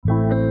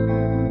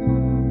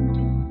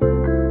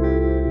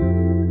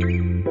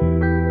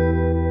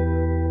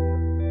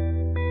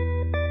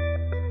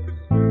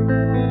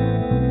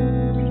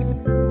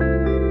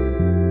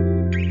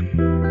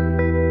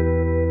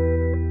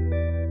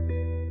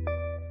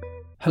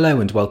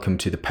Hello and welcome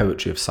to The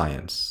Poetry of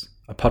Science,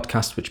 a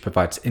podcast which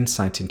provides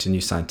insight into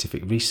new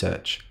scientific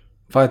research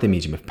via the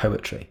medium of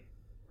poetry.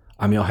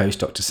 I'm your host,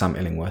 Dr. Sam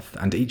Illingworth,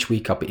 and each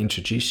week I'll be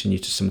introducing you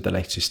to some of the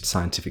latest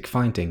scientific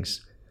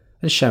findings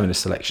and sharing a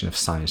selection of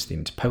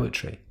science-themed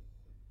poetry.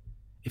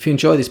 If you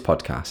enjoy this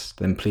podcast,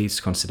 then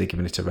please consider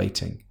giving it a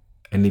rating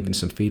and leaving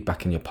some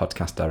feedback in your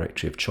podcast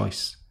directory of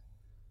choice.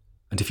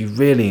 And if you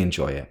really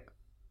enjoy it,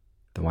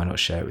 then why not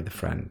share it with a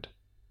friend?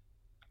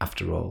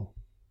 After all,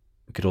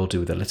 we could all do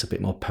with a little bit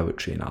more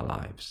poetry in our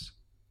lives.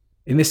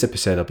 In this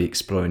episode, I'll be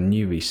exploring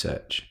new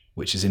research,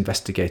 which has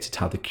investigated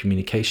how the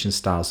communication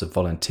styles of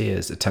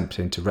volunteers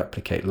attempting to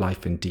replicate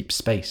life in deep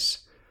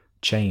space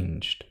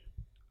changed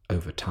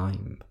over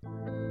time.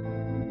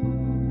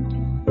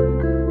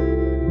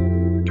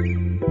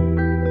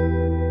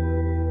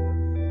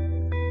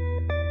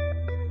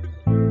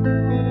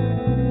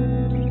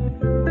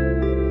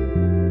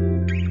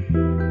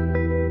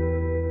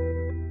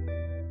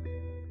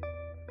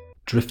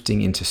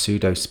 Drifting into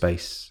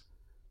pseudo-space,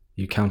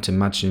 you count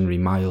imaginary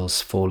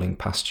miles falling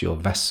past your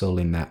vessel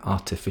in their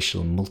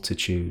artificial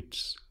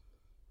multitudes.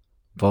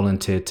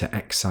 Volunteered to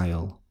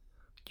exile,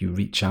 you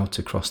reach out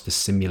across the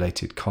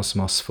simulated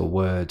cosmos for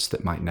words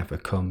that might never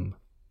come.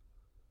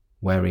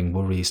 Wearing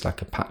worries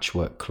like a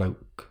patchwork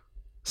cloak,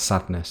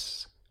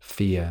 sadness,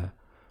 fear,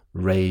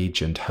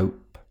 rage and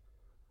hope,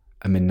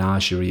 a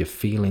menagerie of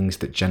feelings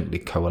that gently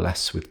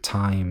coalesce with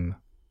time,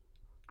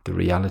 the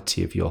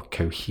reality of your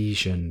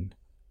cohesion,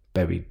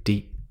 buried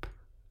deep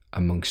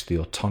amongst the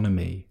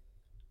autonomy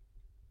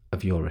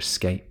of your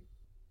escape.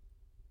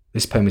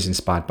 This poem is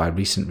inspired by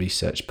recent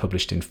research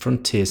published in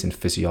Frontiers in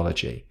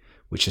Physiology,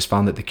 which has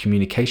found that the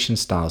communication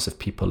styles of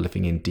people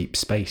living in deep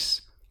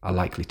space are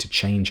likely to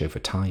change over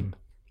time.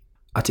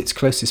 At its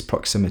closest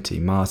proximity,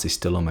 Mars is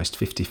still almost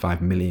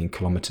 55 million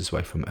kilometers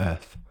away from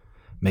Earth,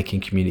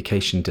 making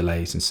communication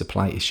delays and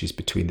supply issues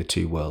between the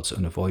two worlds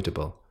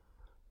unavoidable.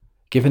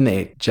 Given that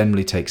it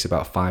generally takes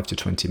about 5 to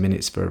 20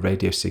 minutes for a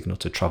radio signal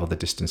to travel the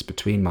distance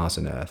between Mars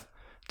and Earth,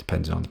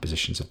 depending on the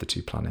positions of the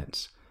two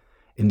planets,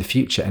 in the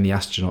future any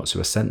astronauts who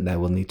are sent there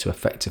will need to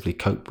effectively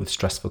cope with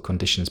stressful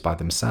conditions by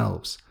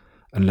themselves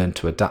and learn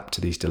to adapt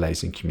to these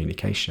delays in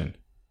communication.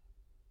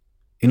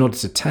 In order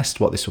to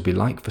test what this will be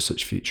like for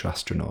such future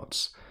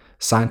astronauts,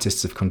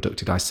 scientists have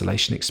conducted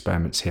isolation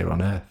experiments here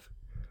on Earth.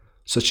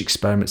 Such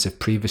experiments have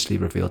previously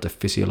revealed a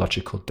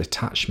physiological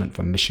detachment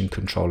from mission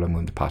control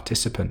among the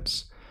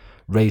participants,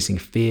 raising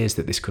fears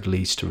that this could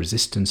lead to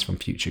resistance from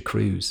future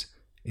crews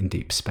in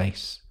deep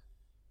space.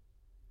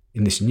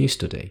 In this new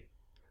study,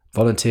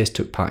 volunteers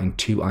took part in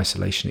 2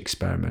 isolation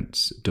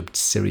experiments dubbed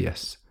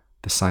Sirius,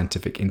 the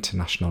Scientific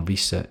International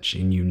Research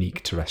in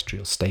Unique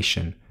Terrestrial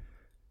Station,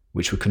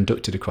 which were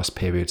conducted across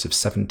periods of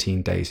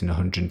 17 days and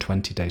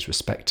 120 days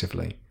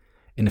respectively,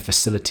 in a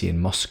facility in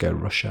Moscow,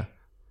 Russia.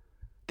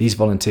 These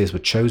volunteers were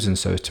chosen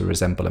so as to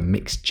resemble a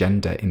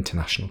mixed-gender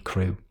international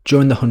crew.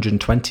 During the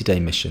 120-day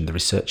mission, the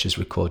researchers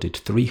recorded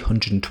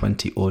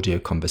 320 audio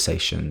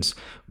conversations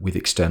with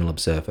external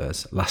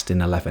observers,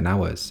 lasting 11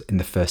 hours in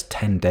the first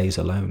 10 days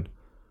alone.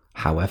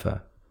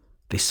 However,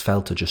 this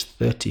fell to just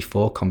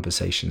 34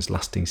 conversations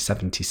lasting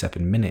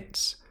 77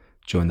 minutes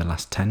during the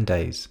last 10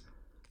 days,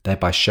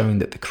 thereby showing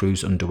that the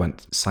crews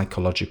underwent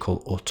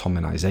psychological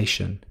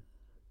autonomization,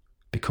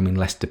 becoming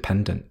less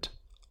dependent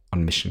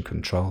on mission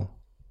control.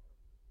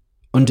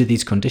 Under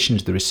these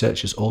conditions, the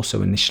researchers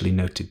also initially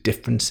noted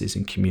differences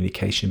in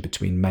communication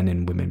between men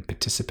and women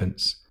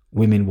participants.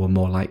 Women were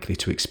more likely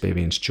to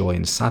experience joy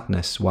and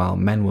sadness, while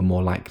men were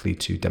more likely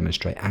to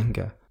demonstrate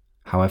anger.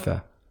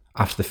 However,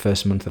 after the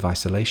first month of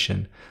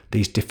isolation,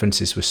 these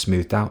differences were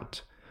smoothed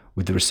out,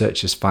 with the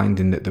researchers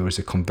finding that there was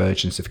a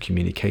convergence of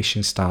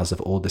communication styles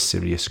of all the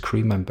Sirius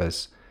crew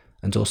members,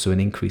 and also an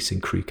increase in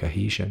crew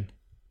cohesion.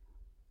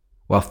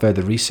 While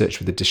further research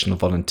with additional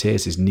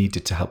volunteers is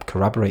needed to help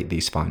corroborate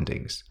these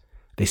findings,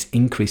 this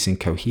increase in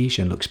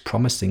cohesion looks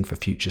promising for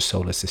future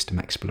solar system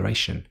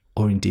exploration,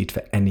 or indeed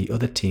for any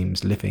other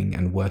teams living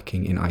and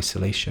working in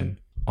isolation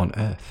on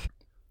Earth.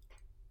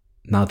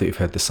 Now that you've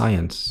heard the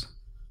science,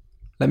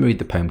 let me read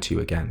the poem to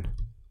you again.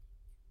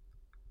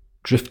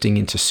 Drifting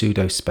into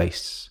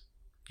pseudo-space,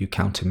 you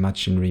count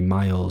imaginary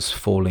miles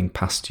falling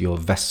past your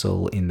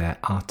vessel in their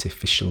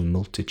artificial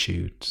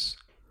multitudes.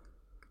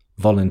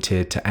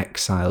 Volunteered to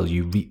exile,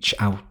 you reach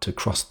out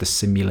across the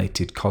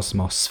simulated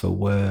cosmos for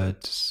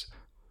words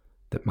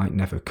that might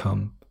never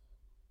come.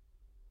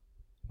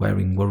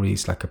 Wearing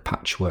worries like a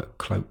patchwork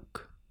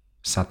cloak,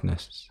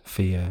 sadness,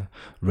 fear,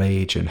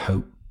 rage and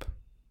hope,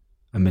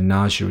 a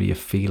menagerie of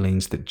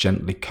feelings that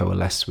gently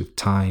coalesce with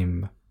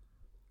time,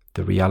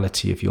 the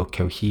reality of your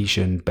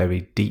cohesion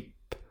buried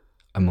deep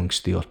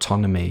amongst the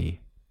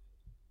autonomy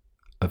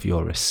of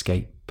your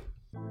escape.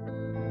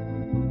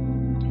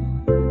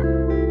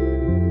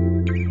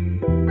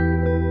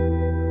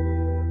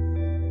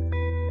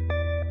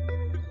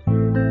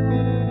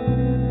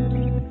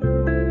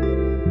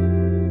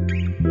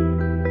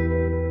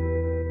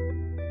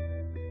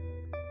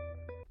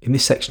 In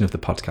this section of the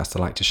podcast, I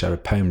like to share a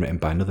poem written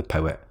by another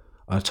poet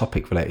on a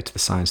topic related to the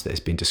science that has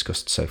been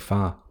discussed so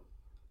far.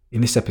 In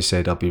this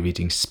episode, I'll be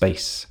reading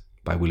Space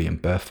by William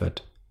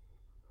Burford.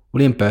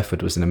 William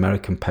Burford was an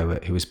American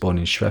poet who was born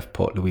in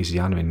Shreveport,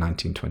 Louisiana in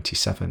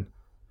 1927.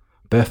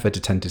 Burford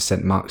attended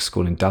St. Mark's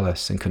School in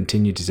Dallas and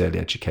continued his early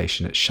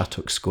education at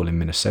Shattuck School in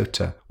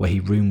Minnesota, where he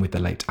roomed with the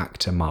late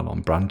actor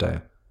Marlon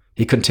Brando.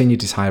 He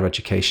continued his higher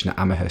education at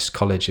Amherst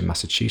College in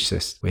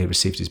Massachusetts, where he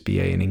received his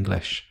BA in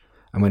English,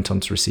 and went on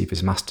to receive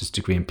his master's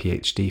degree and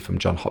PhD from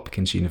Johns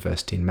Hopkins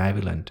University in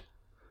Maryland.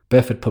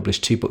 Burford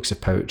published 2 books of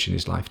poetry in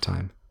his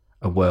lifetime,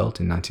 A World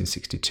in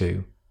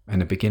 1962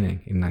 and A Beginning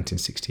in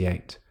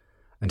 1968.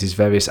 And his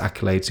various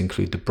accolades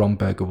include the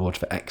Bromberg Award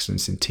for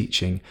Excellence in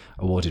Teaching,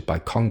 awarded by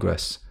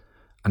Congress,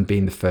 and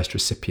being the first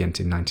recipient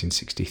in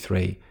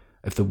 1963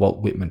 of the Walt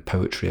Whitman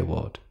Poetry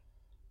Award.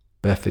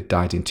 Burford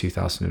died in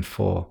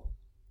 2004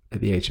 at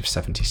the age of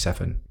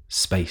 77.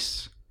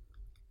 Space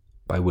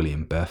by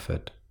William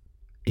Burford.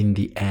 In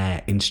the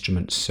air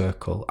instruments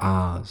circle,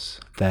 ours,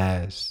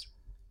 theirs,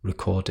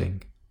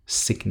 recording,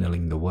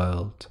 signalling the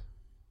world,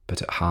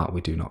 but at heart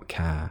we do not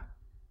care.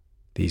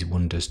 These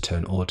wonders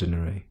turn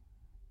ordinary,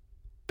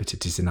 but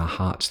it is in our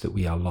hearts that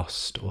we are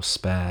lost or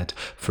spared,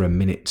 for a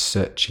minute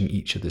searching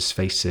each other's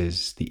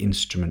faces, the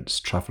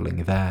instruments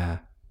travelling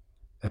there,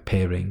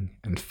 appearing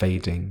and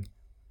fading,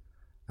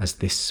 as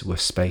this were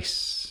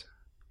space,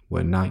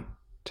 were night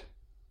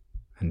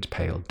and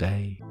pale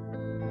day.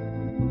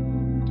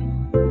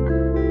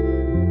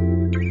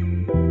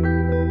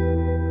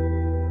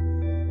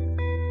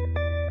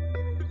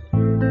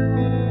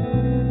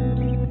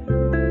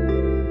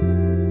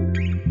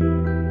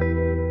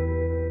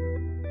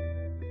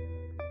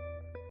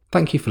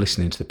 Thank you for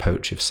listening to The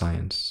Poetry of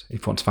Science.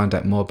 If you want to find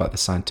out more about the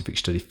scientific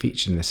study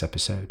featured in this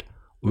episode,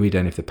 or read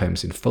any of the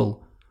poems in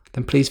full,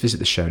 then please visit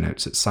the show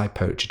notes at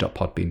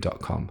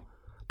scipoetry.podbean.com.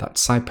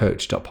 That's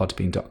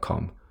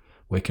scipoetry.podbean.com,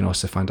 where you can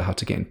also find out how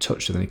to get in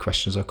touch with any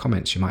questions or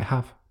comments you might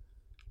have.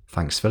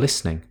 Thanks for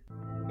listening.